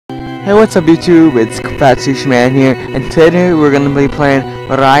Hey, what's up YouTube? It's Fat Sushi Man here, and today we're gonna be playing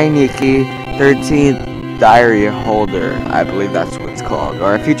Mirai Nikki 13th Diary Holder. I believe that's what it's called,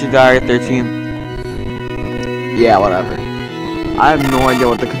 or Future Diary 13. Yeah, whatever. I have no idea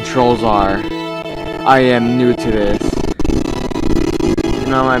what the controls are. I am new to this. You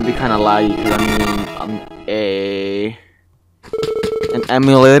know, I might be kind of laggy because I'm an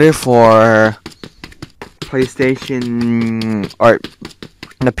emulator for PlayStation or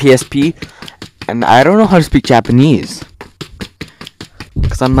the PSP, and I don't know how to speak Japanese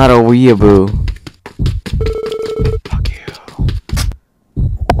because I'm not a weeaboo. Fuck you.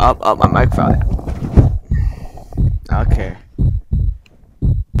 Up, my mic fell. Okay.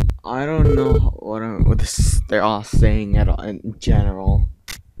 I don't know what they're all saying at all in general.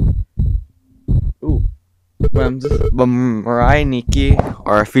 Ooh. But Mirai Nikki,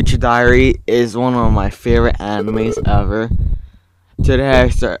 or Future Diary, is one of my favorite animes ever. Today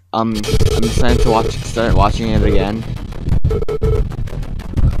I'm deciding to start watching it again.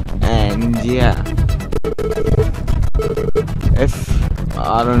 And yeah.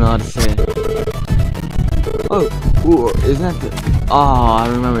 I don't know how to say it. Isn't that I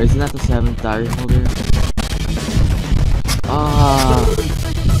remember, isn't that the 7th diary holder?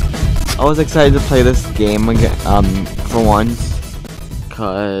 I was excited to play this game again, for once,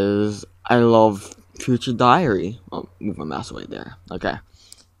 cause I love Future Diary. I'll move my mouse away there. Okay.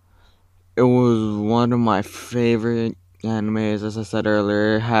 It was one of my favorite animes, as I said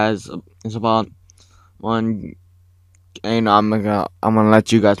earlier. It's about one, and I'm gonna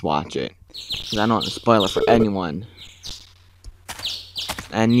let you guys watch it, cause I don't want to spoil it for anyone.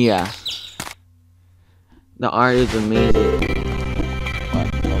 And yeah, the art is amazing.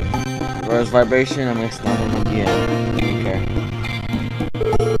 Whereas vibration, I'm gonna stop on the end. Okay.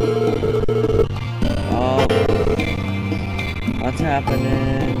 Oh, what's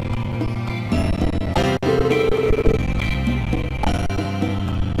happening?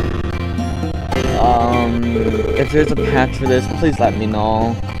 If there's a patch for this, please let me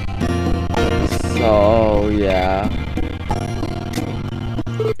know. So yeah.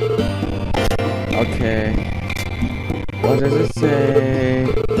 Okay. What does it say?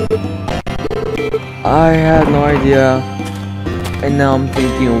 I had no idea. And now I'm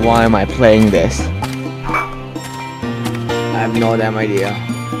thinking, why am I playing this? I have no damn idea.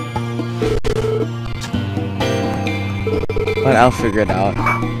 But I'll figure it out.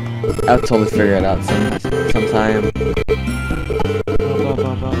 I'll totally figure it out sometime.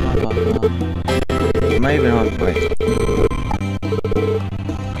 Am I even on? Wait.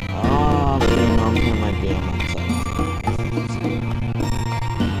 Oh, I'm playing my game outside.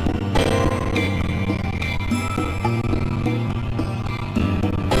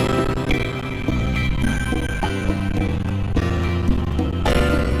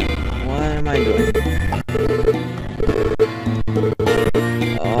 What am I doing?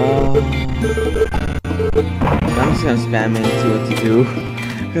 I'm just gonna spam in and see what to do,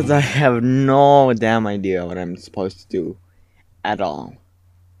 because I have no damn idea what I'm supposed to do at all.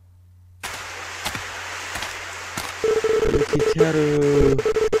 Yukiteru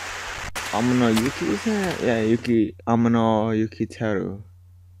Amano Yuki, is that? Yeah, Yuki Amano Yukiteru.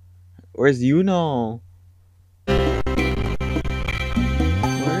 Where's Yuno? Where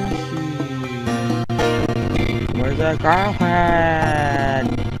is she? Where's that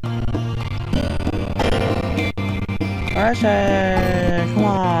girlfriend? Come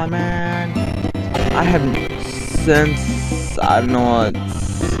on, man. I haven't since, I don't know,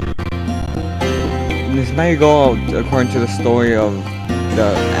 this may go according to the story of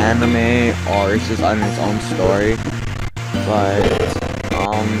the anime, or it's just on its own story, but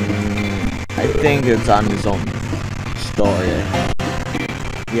I think it's on its own story.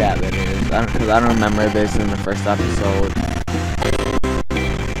 Yeah, it is, because I don't remember this in the first episode.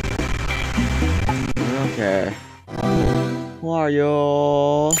 Okay. Who are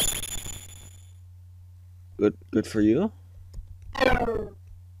you? Good for you. Oh,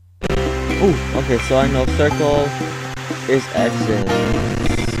 okay, so I know circle is X and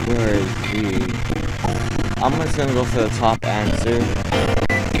where is Z? I'm just gonna go for the top answer.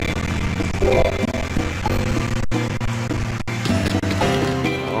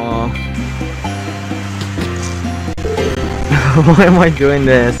 Why am I doing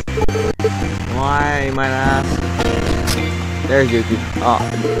this? Why, you might ask? There's Yuki. Oh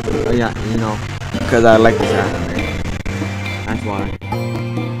yeah, you know, because I like this anime. That's why.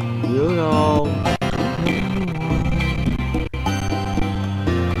 You know.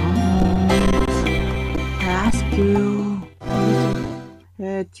 Ask you.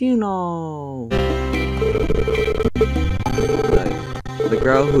 It's you know. The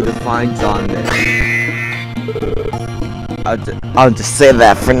girl who defines on this. I'll just say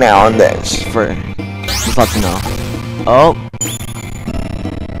that for now on this. Just let you know. Oh.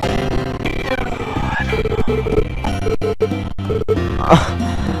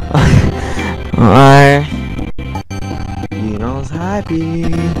 You know, I was happy.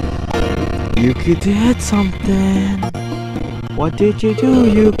 Yuki did something. What did you do,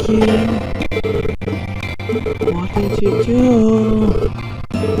 Yuki? What did you do?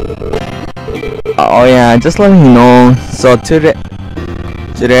 Oh yeah, just letting you know. So today,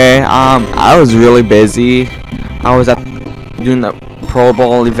 I was really busy. I was doing the Pro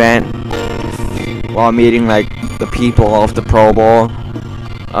Bowl event while meeting like the people of the Pro Bowl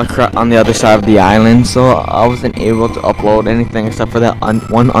on the other side of the island. So I wasn't able to upload anything except for that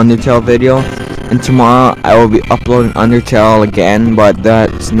one Undertale video. And tomorrow I will be uploading Undertale again, but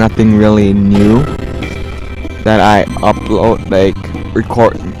that's nothing really new that I upload, like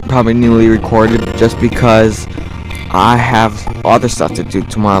probably newly recorded, just because I have other stuff to do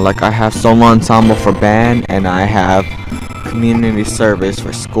tomorrow. Like I have solo ensemble for band and I have community service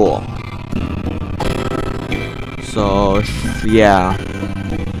for school. So yeah,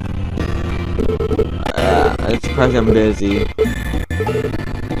 it's because I'm busy.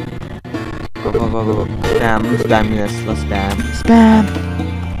 Spam this, let's spam.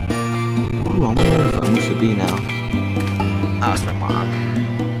 Ooh, I'm wondering if I'm supposed to be now. Oh, it's my mom.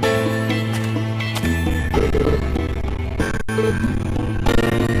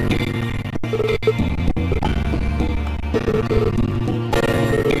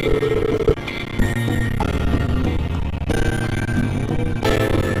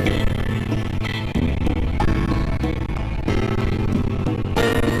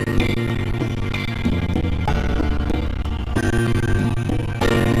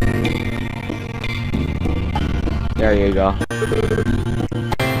 There you go.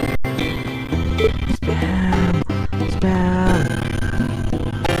 Spam.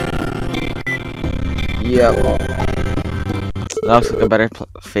 Yep. That looks like a better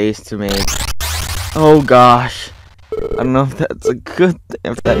face to make. Oh gosh. I don't know if that's a good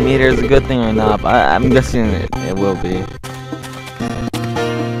if that meter is a good thing or not, but I'm guessing it will be.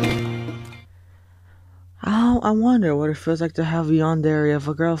 Oh, I wonder what it feels like to have a yandere of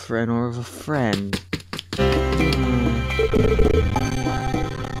a girlfriend or of a friend.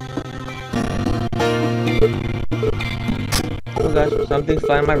 Oh gosh, something's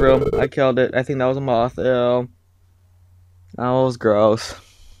flying in my room. I killed it. I think that was a moth. Ew. That was gross.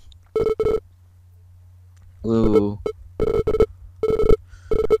 Ooh.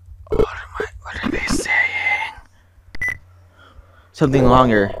 What are they saying? Something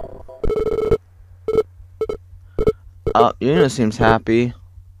longer. Oh, Una seems happy.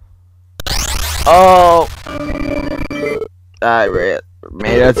 Oh! I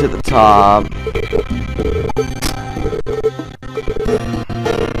made it to the top.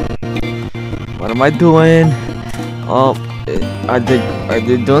 What am I doing? Oh, are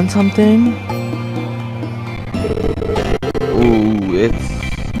they doing something? Ooh, it's...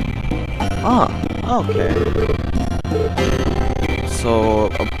 Oh, okay. So,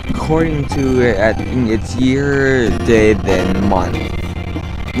 according to it, I think it's year, day, then month.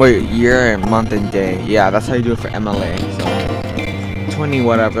 Wait, year, month, and day. Yeah, that's how you do it for MLA. So, 20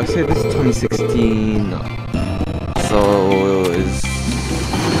 whatever. Let's say this is 2016. So, it was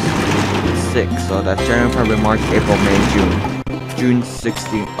 6. So, that's January, February, March, April, May, June. June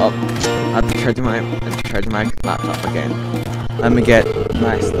 16. Oh, I have to charge my laptop again. Let me get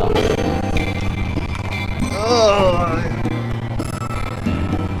my stuff.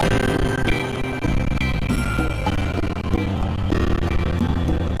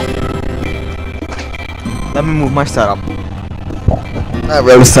 Let me move my setup. I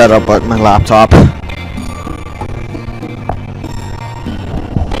really set up my laptop.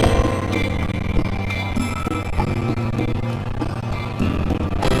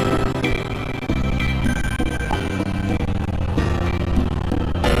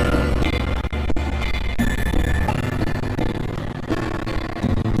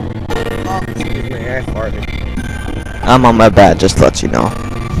 I'm on my bed, just to let you know.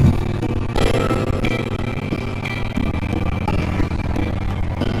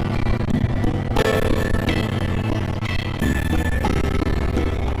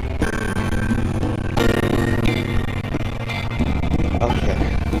 Okay.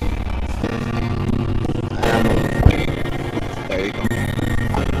 There you go.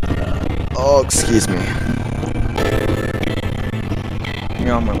 Oh, excuse me. You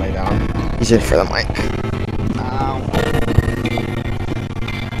know I'm gonna lay down. He's in for the mic. Ow.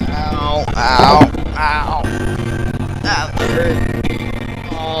 Ow. Ow. Ow. That hurt.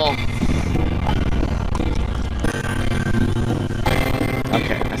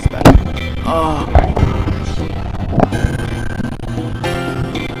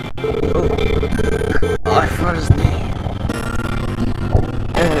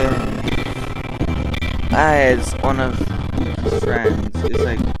 It's one of his friends. It's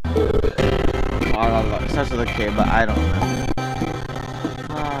like it starts with a K, but I don't remember.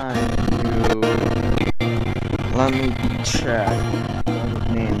 Let me check what his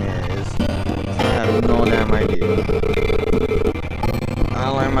name is. I have no damn idea.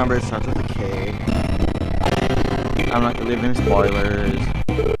 All I remember it starts with a K. I'm not gonna leave any spoilers.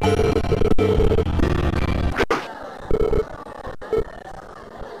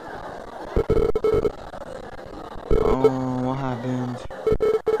 Oh, what happened?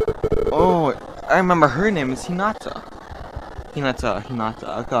 Oh, I remember her name is Hinata. Hinata.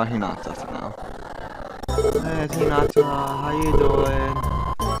 I'll call her Hinata for now. Hey, it's Hinata. How you doing?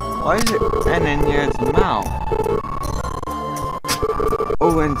 Why is it N in near its mouth?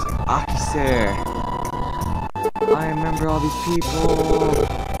 Oh, and it's Akise. I remember all these people.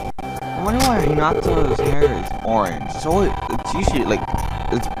 I wonder why Hinata's hair is orange. So it's usually like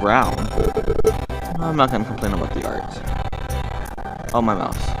it's brown. I'm not gonna complain about the art. Oh, my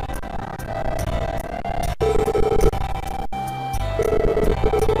mouse.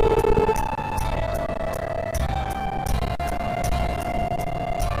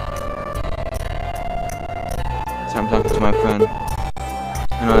 So I'm talking to my friend.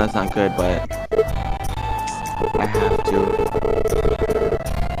 I know that's not good, but I have to.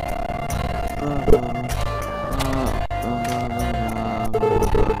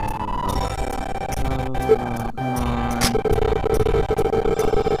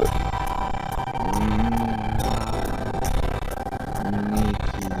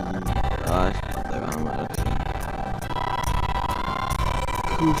 Nikki. Gosh,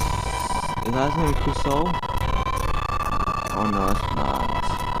 is that his name Kuso? Oh no, it's not.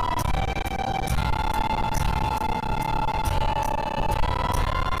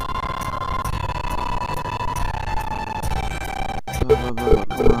 Come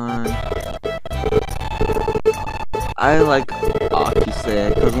on. I like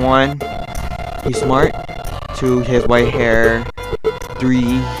Akise because 1, he's smart. 2, he has white hair. 3, he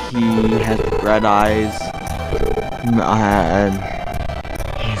has red eyes. And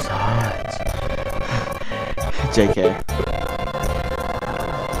he's hot. JK.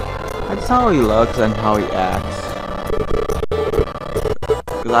 That's how he looks and how he acts.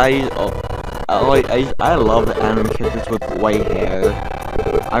 Cause I love the anime characters with white hair.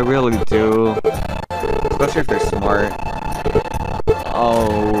 I really do. Especially if they're smart.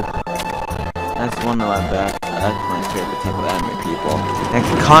 Oh, that's one of that's my favorite type of anime people. And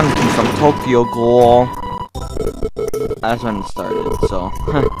Kanki from Tokyo Ghoul. That's when it started. So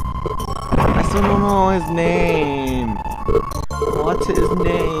I still don't know his name. What's his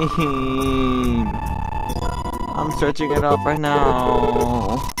name? I'm searching it up right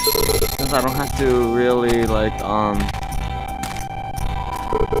now. Since I don't have to really like oh,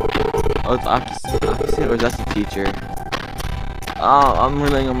 it's Akise, or that's the teacher. Oh, I'm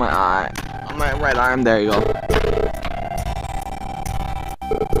relying on my eye. On my right arm, there you go.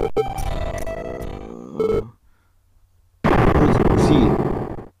 Who's he?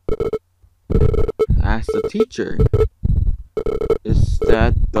 That's the teacher. Is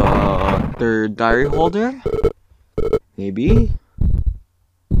that the third diary holder? Maybe?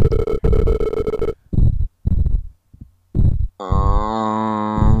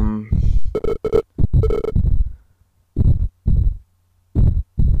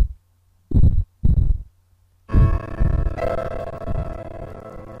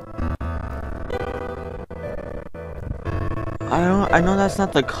 I know that's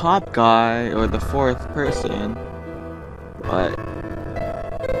not the cop guy or the 4th person, but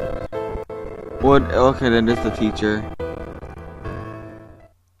okay, then it's the teacher.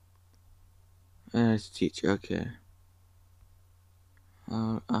 It's the teacher, okay.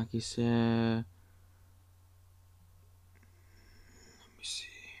 Akise. Let me see.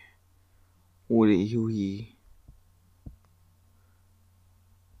 Yui.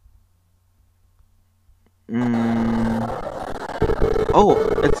 Oh,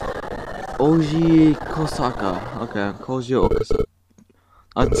 it's Oji Kosaka. Okay, Koji Okasaka.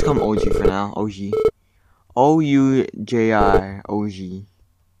 I'll just call him Oji for now. Oji. O-U-J-I. Oji.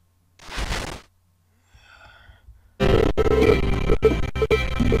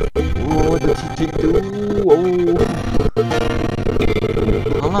 Oh, what did teacher do? Oh.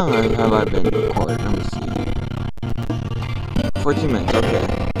 How long have I been recording? Let me see. 14 minutes, okay.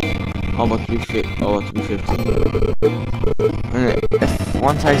 How about to be 15? Oh, to be 15.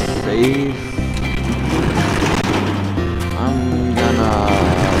 Once I save, I'm gonna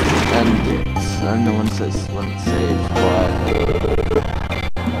end it. I don't know when it says when it's saved, but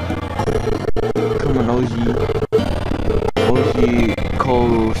come on, Oji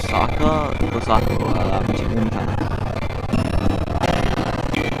Kosaka. Kosaka, let me check one time.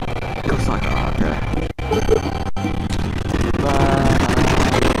 Kosaka, okay.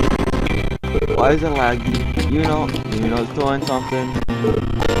 Why is it laggy? You know it's doing something.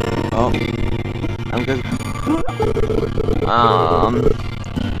 Oh, I'm good.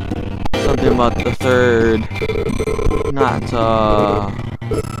 Something about the third, not,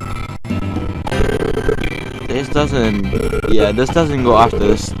 this doesn't go after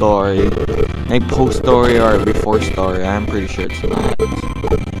the story, like post story or before story. I'm pretty sure it's not.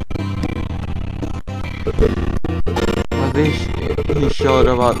 But he showed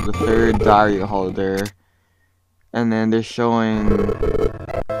about the third diary holder, and then they're showing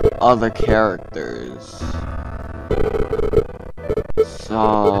other characters.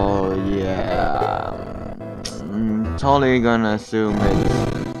 So yeah, I'm totally gonna assume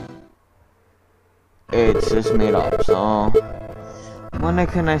it's just made up. So when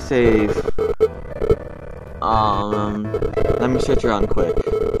can I save? Let me switch around quick.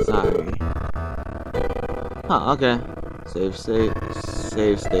 Sorry. Huh, okay. Save state.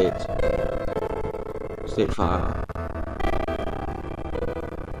 Save state. State file.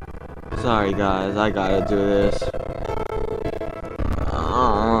 Sorry guys, I gotta do this.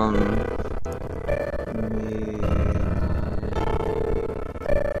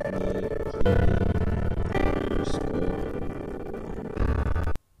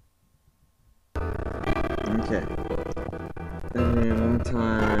 Okay. And then one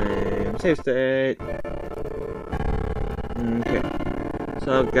time. Save state. Okay. So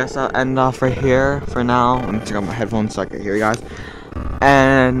I guess I'll end off right here for now. Let me check out my headphones so I can hear you guys.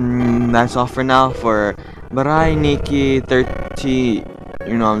 And that's all for now for Mirai, Nikki, 13.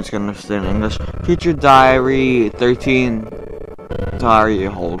 I'm just gonna say in English. Future Diary 13 diary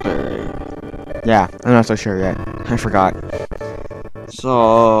holder. Yeah, I'm not so sure yet. I forgot.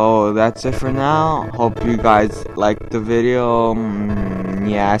 So that's it for now. Hope you guys liked the video.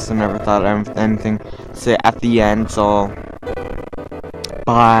 Yes, I never thought of anything to say at the end. So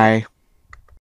bye.